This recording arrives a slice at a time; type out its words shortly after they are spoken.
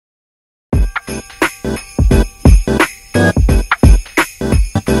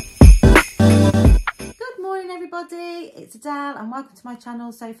It's Adele and welcome to my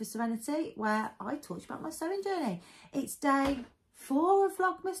channel Sew for Serenity, where I talk to you about my sewing journey. It's day 4 of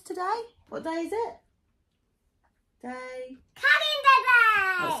Vlogmas today. What day is it? Calendar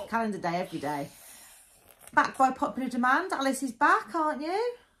day! Oh, it's calendar day every day. Back by popular demand. Alice is back, aren't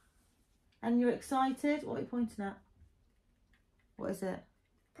you? And you're excited. What are you pointing at? What is it?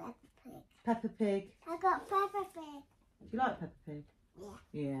 Peppa Pig. Peppa Pig. I got Peppa Pig. Do you like Peppa Pig? Yeah.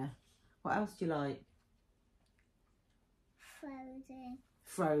 Yeah. What else do you like? Frozen.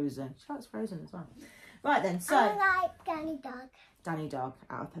 Frozen. She likes Frozen as well. Right then, so... I like Danny Dog. Danny Dog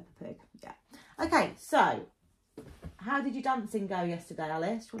out of Peppa Pig. Yeah. Okay, so how did your dancing go yesterday,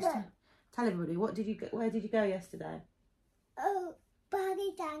 Alice? Good. Tell everybody, where did you go yesterday? Oh,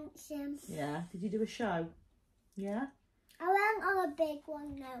 body dancing. Yeah. Did you do a show? Yeah? I went on a big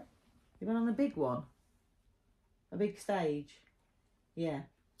one now. You went on a big one? A big stage? Yeah.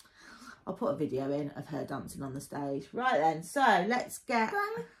 I'll put a video in of her dancing on the stage. Right then, so let's get...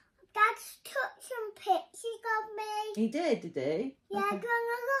 Dad's took some pictures of me. He did he? Yeah, Okay. do you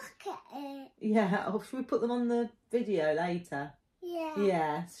want to look at it? Yeah, oh, should we put them on the video later? Yeah.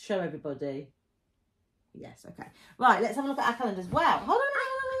 Yeah, show everybody. Yes, okay. Right, let's have a look at our calendars. Wow, hold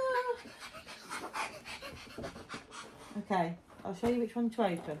on. Okay, I'll show you which one to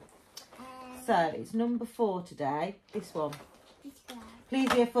open. So, it's number 4 today. This one. Please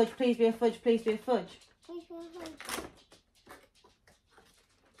be a fudge, please be a fudge, please be a fudge. Please be a fudge.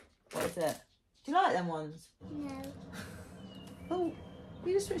 What is it? Do you like them ones? No. Oh,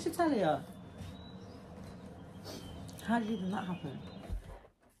 you just switched the telly on. How did even that happen?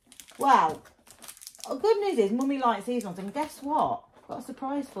 Well, the good news is Mummy likes these ones, and guess what? I've got a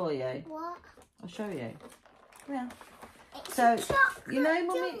surprise for you. What? I'll show you. Yeah. It's So, a chocolate you know,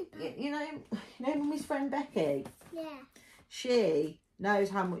 Mummy, jumper. you know Mummy's friend Becky? Yeah. She knows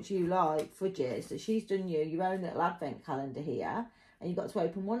how much you like fudges, so she's done you your own little advent calendar here, and you've got to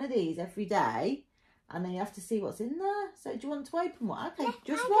open one of these every day, and then you have to see what's in there. So do you want to open one? Okay, Yeah,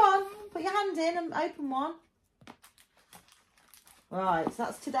 just I one. do. Put your hand in and open one. Right, so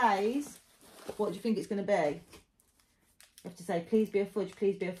that's today's. What do you think it's going to be? You have to say, please be a fudge,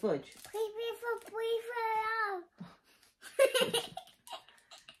 please be a fudge. Please be a fudge.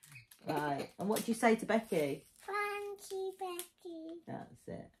 Right, and what do you say to Becky? Thank you, Becky. That's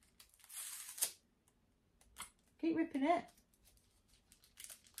it. Keep ripping it.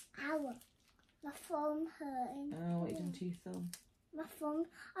 Ow. My thumb hurting. Oh, what you done to your thumb? My thumb.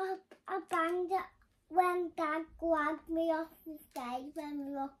 I banged it when Dad grabbed me off the stage when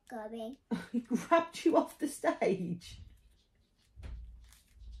we were going. He grabbed you off the stage.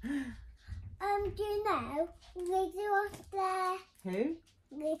 Do you know, Lizzie was there. Who?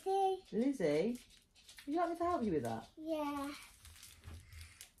 Lizzie? Lizzie? Would you like me to help you with that? Yeah.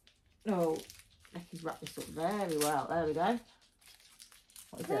 Oh, Becky's wrapped this up very well. There we go.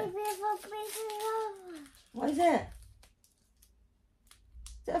 What is it? What is it?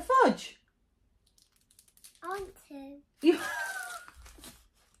 Is it a fudge? I want to. You...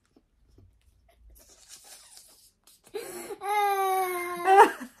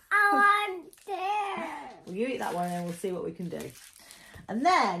 I want to. Well, you eat that one and then we'll see what we can do. And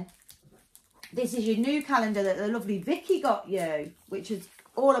then, this is your new calendar that the lovely Vicky got you, which is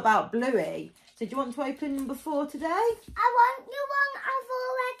all about Bluey. So do you want to open number 4 today? I want the one I've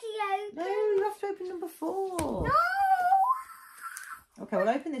already opened. No, you have to open number 4. No. Okay, we'll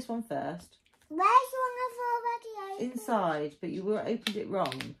open this one first. Where's the one I've already opened? Inside, but you opened it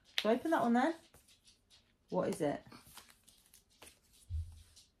wrong. So open that one then. What is it?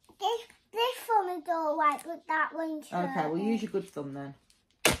 This one is all right, but that one's Okay, we'll use your good thumb then.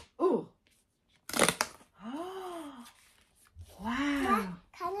 Oh. Wow.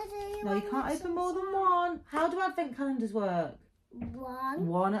 Can I do No, you can't open more than one. How do advent calendars work? one?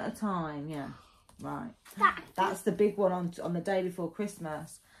 One at a time, yeah. Right. That's the big one on the day before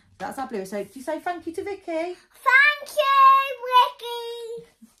Christmas. That's our Blue. So do you say thank you to Vicky? Thank you,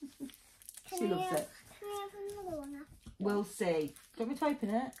 Ricky. She loves it. Can we have another one? We'll see. Do you want me to open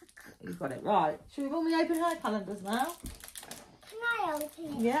it? You've got it. Right. Shall we open her calendars now? Can I open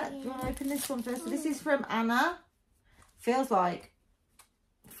it? Yeah. Do you want to open this one first? So this is from Anna. Feels like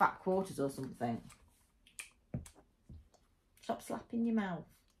fat quarters or something. Stop slapping your mouth.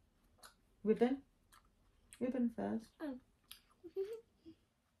 Ribbon. Ribbon first. Oh.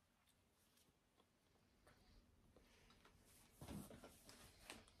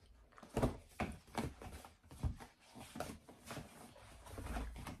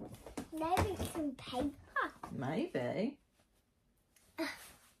 Maybe some paper. Maybe.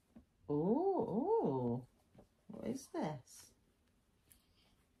 Oh. is this?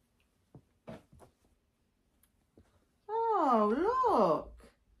 Oh,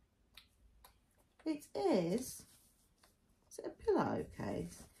 look. It is. Is it a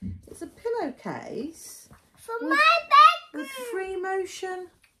pillowcase? It's a pillowcase. For my bed. With free motion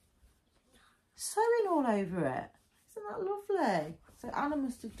sewing all over it. Isn't that lovely? So Anna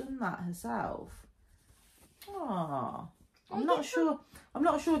must have done that herself. Oh, I'm not sure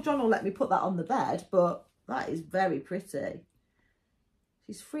John will let me put that on the bed, but that is very pretty.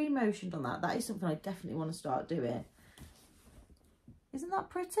 She's free motioned on that. That is something I definitely want to start doing. Isn't that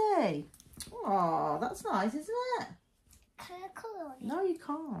pretty? Oh, that's nice, isn't it? Can I colour on it? No, you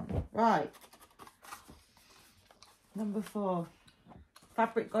can't. Right. Number 4.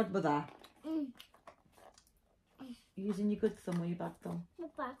 Fabric Godmother. You using your good thumb or your bad thumb? My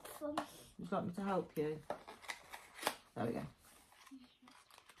bad thumb. Would you like me to help you? There we go.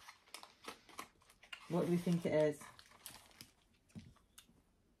 What do we think it is?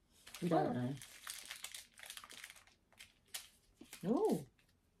 We don't know. Oh,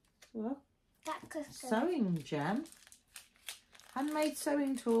 well, sewing gem. Handmade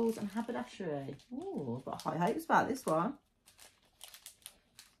sewing tools and haberdashery. Oh, I've got high hopes about this one.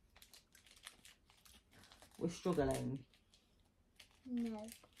 We're struggling. No. Do you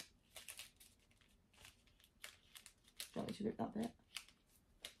want me to rip that bit?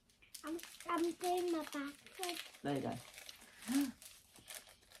 I'm doing my back foot. There you go.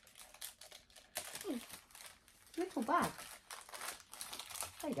 Little bag.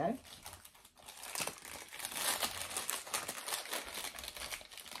 There you go.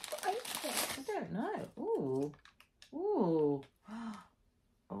 What is this? I don't know. Ooh. Ooh.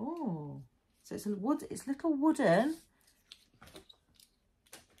 Oh. So it's a wood, it's little wooden.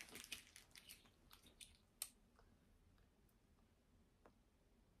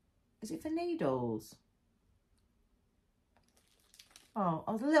 Is it for needles? Oh,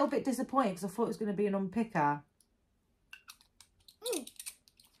 I was a little bit disappointed because I thought it was going to be an unpicker.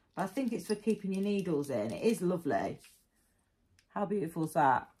 But I think it's for keeping your needles in. It is lovely. How beautiful is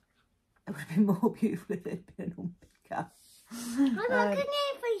that? It would have been more beautiful if it had been an unpicker. I'm not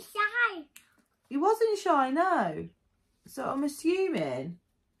even shy. It wasn't shy, no. So I'm assuming,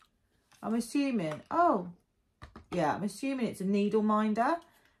 oh, yeah, I'm assuming it's a needle minder.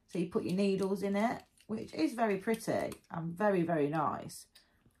 So you put your needles in it, which is very pretty and very, very nice.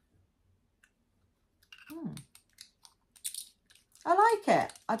 I like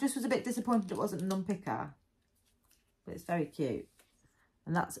it. I just was a bit disappointed it wasn't an unpicker. But it's very cute.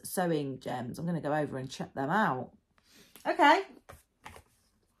 And that's sewing gems. I'm going to go over and check them out. Okay.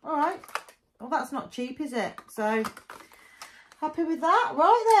 All right. Well, that's not cheap, is it? So, happy with that?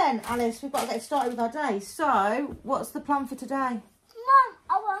 Right then, Alice, we've got to get started with our day. So, what's the plan for today? Mom,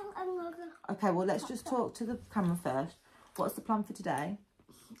 I want another. Okay, well, let's just talk to the camera first. What's the plan for today?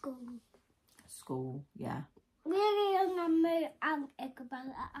 School. School, yeah. Really remember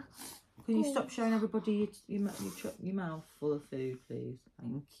Isabella. Can you stop showing everybody your mouth full of food, please?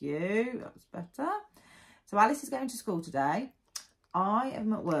 Thank you. That's better. So Alice is going to school today. I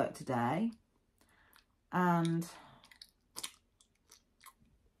am at work today. And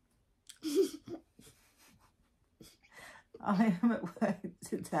I am at work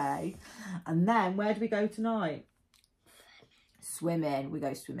today. And then where do we go tonight? Swimming. We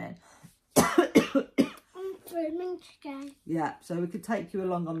go swimming. Swimming today. Yeah, so we could take you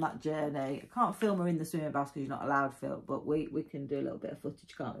along on that journey. I can't film her in the swimming bath because you're not allowed to film, but we can do a little bit of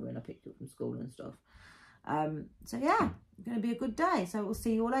footage, can't we, when I picked you up from school and stuff. So yeah, it's going to be a good day. So we'll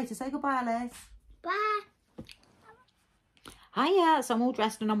see you all later. Say goodbye, Alice. Bye. Hiya, so I'm all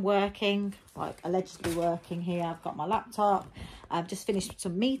dressed and I'm working, like allegedly working here. I've got my laptop. I've just finished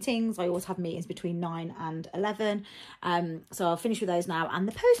some meetings. I always have meetings between 9 and 11. So I'll finish with those now. And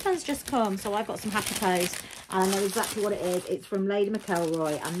the postman's just come, so I've got some happy post. And I know exactly what it is. It's from Lady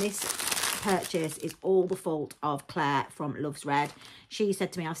McElroy. And this purchase is all the fault of Claire from Loves Red. She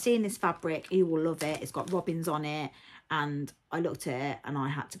said to me, I've seen this fabric. You will love it. It's got robins on it. And I looked at it and I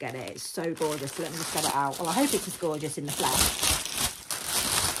had to get it. It's so gorgeous. So let me just get it out. Well, I hope it's as gorgeous in the flesh.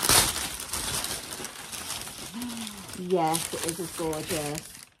 Yes, it is as gorgeous.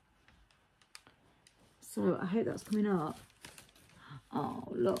 So I hope that's coming up. Oh,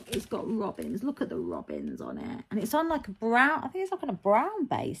 look, it's got robins. Look at the robins on it. And it's on like a brown, I think it's like on a brown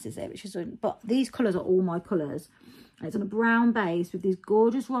base, is it? Which is, but these colours are all my colours. And it's on a brown base with these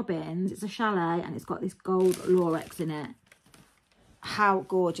gorgeous robins. It's a chalet and it's got this gold Lorex in it. How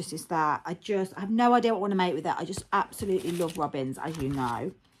gorgeous is that? I have no idea what I want to make with it. I just absolutely love robins, as you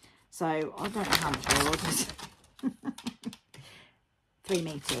know. So I don't know how much I ordered. 3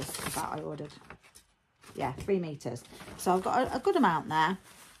 meters is that I ordered. Yeah, 3 meters. So I've got a good amount there.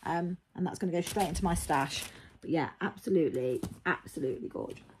 And that's going to go straight into my stash. But yeah, absolutely, absolutely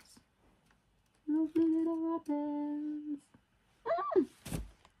gorgeous. Lovely little robins.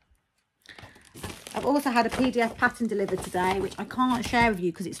 I've also had a PDF pattern delivered today, which I can't share with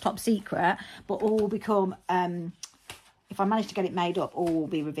you because it's top secret, but all will become, if I manage to get it made up, all will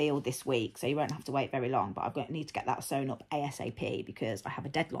be revealed this week. So you won't have to wait very long, but I need to get that sewn up ASAP because I have a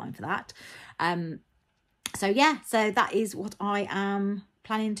deadline for that. So yeah, so that is what I am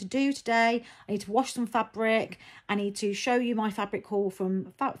planning to do today. I need to wash some fabric. I need to show you my fabric haul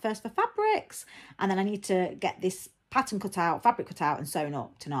from First for Fabrics. And then I need to get this pattern cut out, fabric cut out and sewn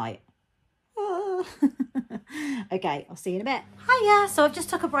up tonight. Okay, I'll see you in a bit. Hiya, so I've just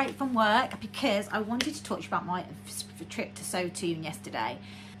took a break from work because I wanted to talk about my trip to SewToon yesterday.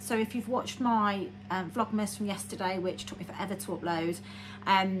 So if you've watched my Vlogmas from yesterday, which took me forever to upload,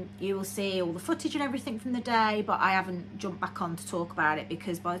 you will see all the footage and everything from the day, but I haven't jumped back on to talk about it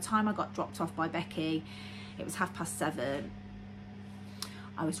because by the time I got dropped off by Becky, it was 7:30.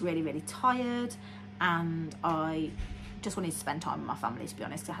 I was really, really tired and I just wanted to spend time with my family, to be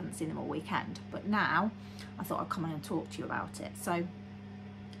honest. I hadn't seen them all weekend, but now I thought I'd come in and talk to you about it. So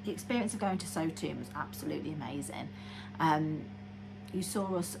the experience of going to SewToon was absolutely amazing. You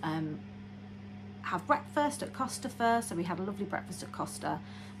saw us have breakfast at Costa first, so we had a lovely breakfast at Costa,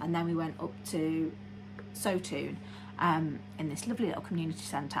 and then we went up to SewToon in this lovely little community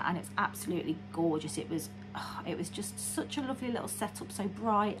centre, and it's absolutely gorgeous. It was just such a lovely little setup, so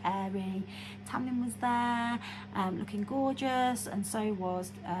bright, airy. Tamlin was there, looking gorgeous, and so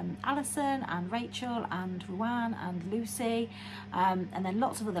was Alison and Rachel and Ruan and Lucy, and then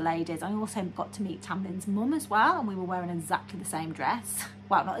lots of other ladies. I also got to meet Tamlin's mum as well, and we were wearing exactly the same dress.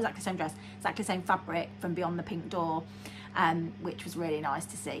 Well, not exactly the same dress, exactly the same fabric from Beyond the Pink Door, which was really nice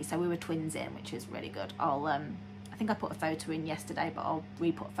to see. So we were twins in, which is really good. I think I put a photo in yesterday, but I'll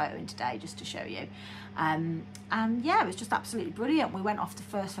re-put a photo in today just to show you. And yeah, it was just absolutely brilliant. We went off to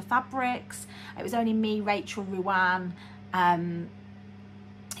First for Fabrics. It was only me, Rachel, Ruan,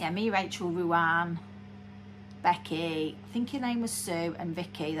 Becky, I think her name was Sue, and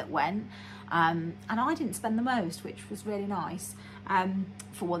Vicky that went. And I didn't spend the most, which was really nice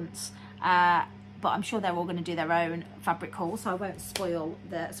for once. But I'm sure they're all going to do their own fabric haul, so I won't spoil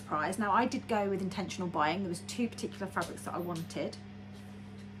the surprise. Now, I did go with intentional buying. There was 2 particular fabrics that I wanted.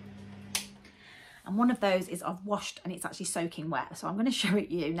 And one of those is I've washed and it's actually soaking wet. So I'm going to show it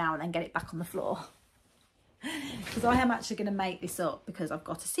you now and then get it back on the floor. Because I am actually going to make this up because I've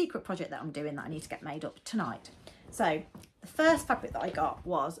got a secret project that I'm doing that I need to get made up tonight. So the first fabric that I got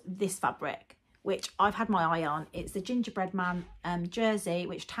was this fabric, which I've had my eye on. It's the Gingerbread Man jersey,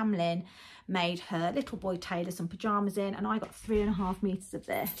 which Tamlin made her little boy Taylor some pyjamas in, and I got 3.5 meters of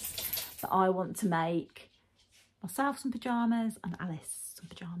this that I want to make myself some pyjamas and Alice some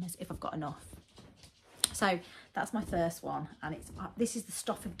pyjamas if I've got enough. So that's my first one, and it's this is the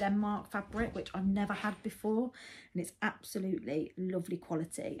Stuff of Denmark fabric, which I've never had before, and it's absolutely lovely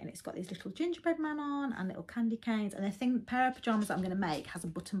quality, and it's got these little gingerbread man on and little candy canes, and the pair of pyjamas that I'm going to make has a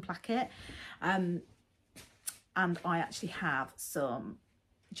button placket, and I actually have some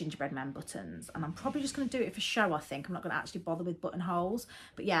gingerbread man buttons, and I'm probably just going to do it for show. I think I'm not going to actually bother with buttonholes,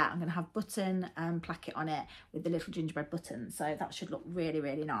 but yeah, I'm going to have button placket on it with the little gingerbread buttons, so that should look really,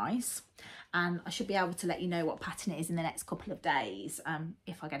 really nice. And I should be able to let you know what pattern it is in the next couple of days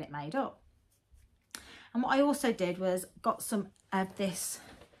if I get it made up. And what I also did was got some of this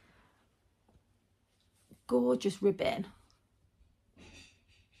gorgeous ribbon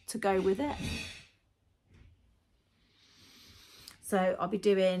to go with it. So I'll be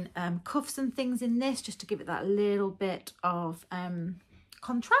doing cuffs and things in this just to give it that little bit of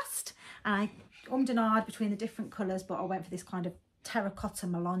contrast. And I ummed and ahed between the different colours, but I went for this kind of terracotta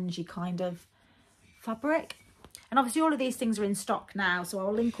melange kind of fabric. And obviously all of these things are in stock now, so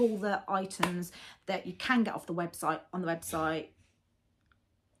I'll link all the items that you can get off the website on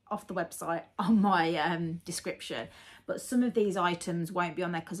my description. But some of these items won't be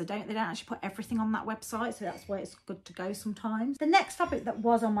on there because they don't actually put everything on that website, so that's why it's good to go sometimes. The next fabric that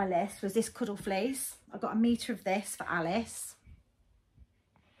was on my list was this cuddle fleece. I got 1 meter of this for Alice,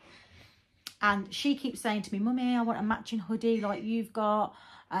 and she keeps saying to me, "Mummy, I want a matching hoodie like you've got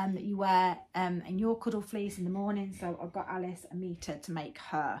that you wear in your cuddle fleece in the morning." So I've got Alice 1 meter to make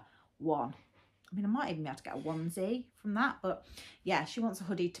her one. I mean, I might even be able to get a onesie from that, but yeah, she wants a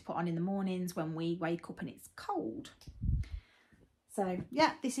hoodie to put on in the mornings when we wake up and it's cold. So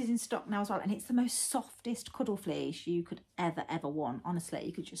yeah, this is in stock now as well, and it's the most softest cuddle fleece you could ever want. Honestly,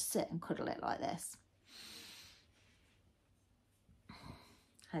 you could just sit and cuddle it like this.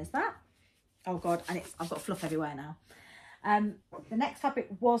 There's that. Oh God, and I've got fluff everywhere now. The next fabric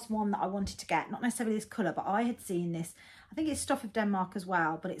was one that I wanted to get, not necessarily this colour, but I had seen this. I think it's Stuff of Denmark as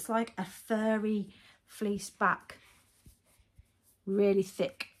well, but it's like a furry fleece back, really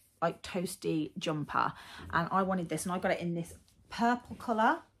thick, like toasty jumper. And I wanted this, and I got it in this purple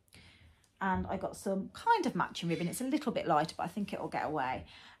colour. And I got some kind of matching ribbon. It's a little bit lighter, but I think it'll get away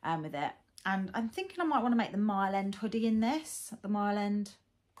with it. And I'm thinking I might want to make the Mile End hoodie in this, the Mile End,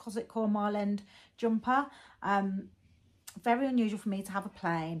 Cossack Core Mile End jumper. Very unusual for me to have a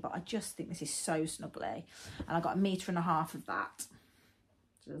plain, but I just think this is so snuggly. And I got 1.5 meters of that.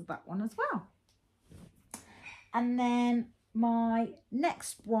 So there's that one as well. And then my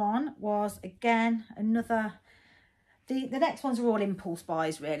next one was, again, another... The next ones are all impulse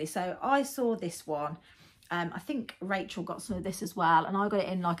buys, really. So I saw this one. I think Rachel got some of this as well. And I got it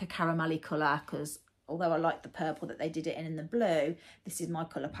in like a caramelly colour because although I like the purple that they did it in the blue, this is my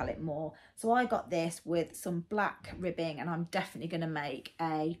colour palette more. So I got this with some black ribbing, and I'm definitely going to make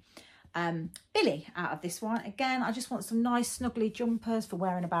a Billy out of this one. Again, I just want some nice snuggly jumpers for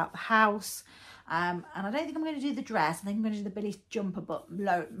wearing about the house. And I don't think I'm going to do the dress. I think I'm going to do the Billy jumper, but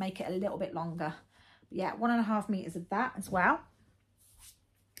make it a little bit longer. Yeah, 1.5 meters of that as well.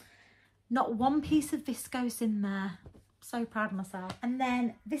 Not one piece of viscose in there. So proud of myself. And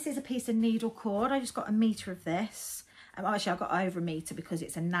then this is a piece of needle cord. I just got 1 meter of this. Actually, I got over 1 meter because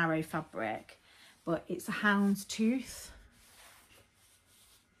it's a narrow fabric, but it's a hound's tooth,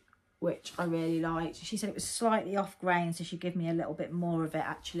 which I really liked. She said it was slightly off grain, so she'd give me a little bit more of it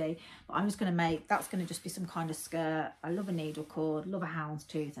actually. But I'm just going to make, that's going to just be some kind of skirt. I love a needle cord, love a hound's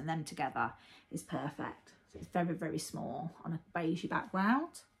tooth, and them together is perfect. So it's very, very small on a beigey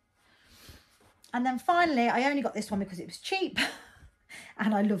background. And then finally, I only got this one because it was cheap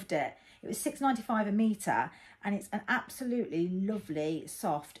and I loved it. It was £6.95 a metre, and it's an absolutely lovely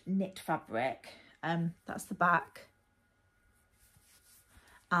soft knit fabric. That's the back.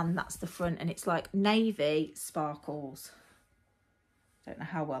 And that's the front, and it's like navy sparkles. Don't know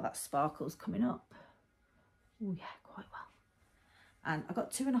how well that sparkles coming up. Oh yeah, quite well. And I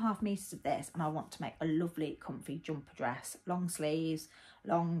got 2.5 meters of this, and I want to make a lovely comfy jumper dress. Long sleeves,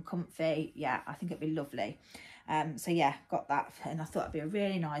 long, comfy. Yeah, I think it'd be lovely. So yeah, got that, and I thought it'd be a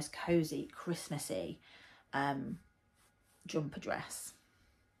really nice, cozy, Christmassy jumper dress.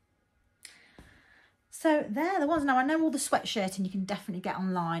 So they're the ones. Now I know all the sweatshirting you can definitely get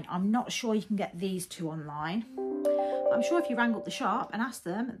online. I'm not sure you can get these two online. I'm sure if you rang up the shop and asked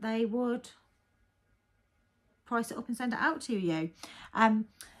them, they would price it up and send it out to you.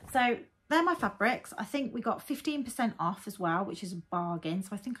 So they're my fabrics. I think we got 15% off as well, which is a bargain. So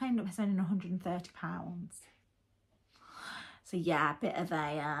I think I ended up spending £130. So yeah, a bit of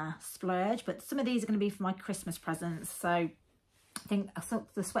a splurge, but some of these are going to be for my Christmas presents. So I think I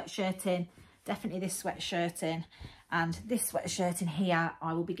thought the sweatshirting, definitely this sweatshirting, and this sweatshirt in here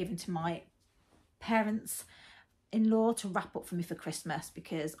I will be giving to my parents-in-law to wrap up for me for Christmas,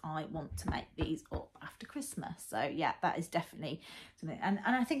 because I want to make these up after Christmas. So yeah, that is definitely something. And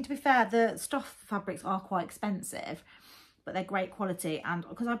I think, to be fair, the stuff fabrics are quite expensive, but they're great quality. And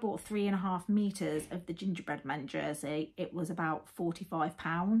because I bought 3.5 meters of the gingerbread men jersey, it was about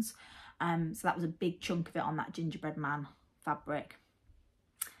 £45. So that was a big chunk of it on that gingerbread man fabric,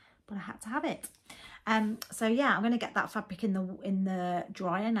 but I had to have it. So yeah, I'm going to get that fabric in the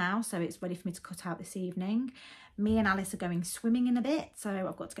dryer now, so it's ready for me to cut out this evening. Me and Alice are going swimming in a bit, so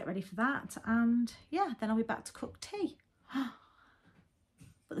I've got to get ready for that, and yeah, then I'll be back to cook tea.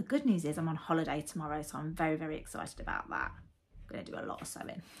 But the good news is I'm on holiday tomorrow, so I'm very, very excited about that. I'm going to do a lot of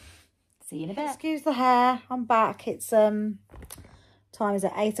sewing. See you in a bit. Excuse the hair, I'm back. It's time is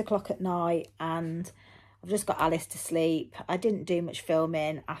at 8 o'clock at night, and I've just got Alice to sleep. I didn't do much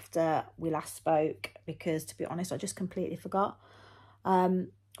filming after we last spoke because, to be honest, I just completely forgot.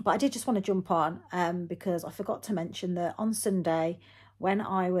 But I did just want to jump on because I forgot to mention that on Sunday, when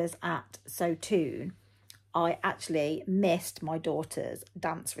I was at So Toon, I actually missed my daughter's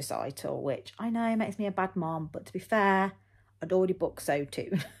dance recital, which I know makes me a bad mom, but to be fair, I'd already booked So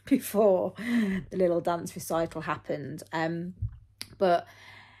Toon before the little dance recital happened. But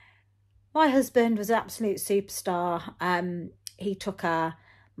my husband was an absolute superstar. He took her.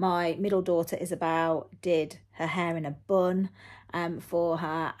 My middle daughter Isabel did her hair in a bun for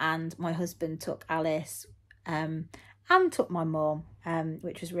her, and my husband took Alice and took my mum,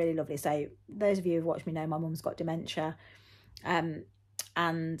 which was really lovely. So those of you who've watched me know my mum's got dementia, and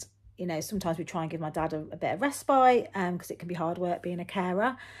you know, sometimes we try and give my dad a bit of respite because it can be hard work being a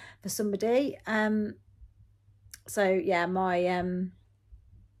carer for somebody. So yeah, my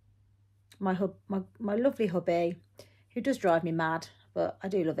lovely hubby, who does drive me mad, but I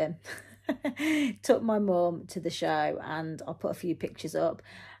do love him. took my mum to the show, and I'll put a few pictures up.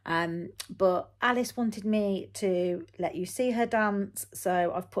 But Alice wanted me to let you see her dance,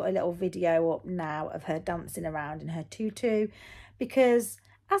 so I've put a little video up now of her dancing around in her tutu, because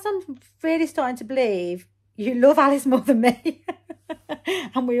as I'm really starting to believe, you love Alice more than me.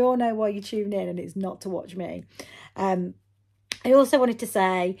 And we all know why you tune in, and it's not to watch me. I also wanted to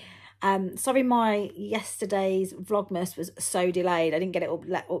say, sorry my yesterday's Vlogmas was so delayed. I didn't get it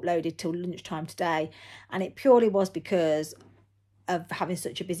uploaded till lunchtime today, and it purely was because of having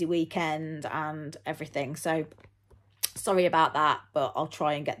such a busy weekend and everything. So sorry about that, but I'll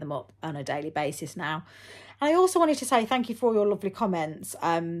try and get them up on a daily basis now. And I also wanted to say thank you for all your lovely comments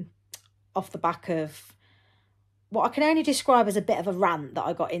off the back of what I can only describe as a bit of a rant that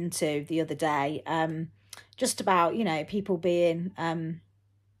I got into the other day, just about, you know, people being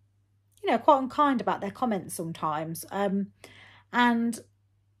you know, quite unkind about their comments sometimes. And,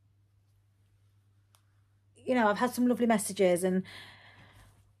 you know, I've had some lovely messages, and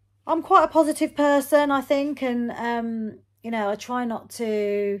I'm quite a positive person, I think. And, you know, I try not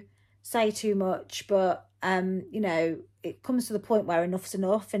to say too much, but, you know, it comes to the point where enough's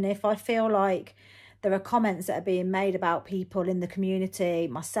enough. And if I feel like there are comments that are being made about people in the community,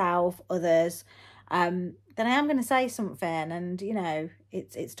 myself, others, then I am going to say something. And, you know,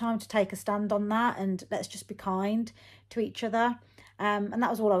 it's time to take a stand on that, and let's just be kind to each other. And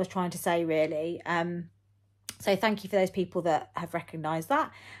that was all I was trying to say, really. So thank you for those people that have recognised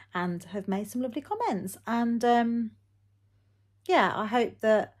that and have made some lovely comments. And yeah, I hope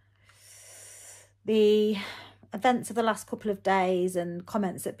that the events of the last couple of days and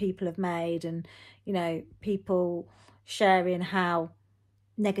comments that people have made, and, you know, people sharing how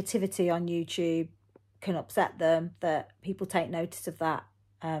negativity on YouTube can upset them, that people take notice of that.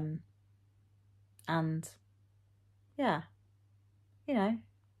 And yeah, you know,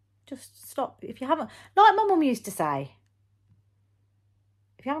 just stop. If you haven't, like my mum used to say,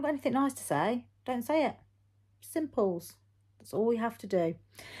 if you haven't got anything nice to say, don't say it. Simples. That's all we have to do.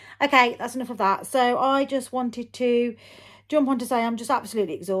 Okay, that's enough of that. So I just wanted to jump on to say I'm just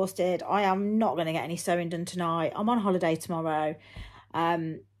absolutely exhausted. I am not going to get any sewing done tonight. I'm on holiday tomorrow.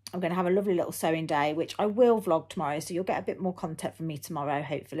 I'm going to have a lovely little sewing day, which I will vlog tomorrow, so you'll get a bit more content from me tomorrow,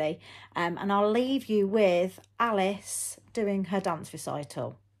 hopefully. And I'll leave you with Alice doing her dance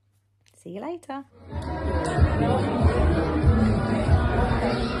recital. See you later.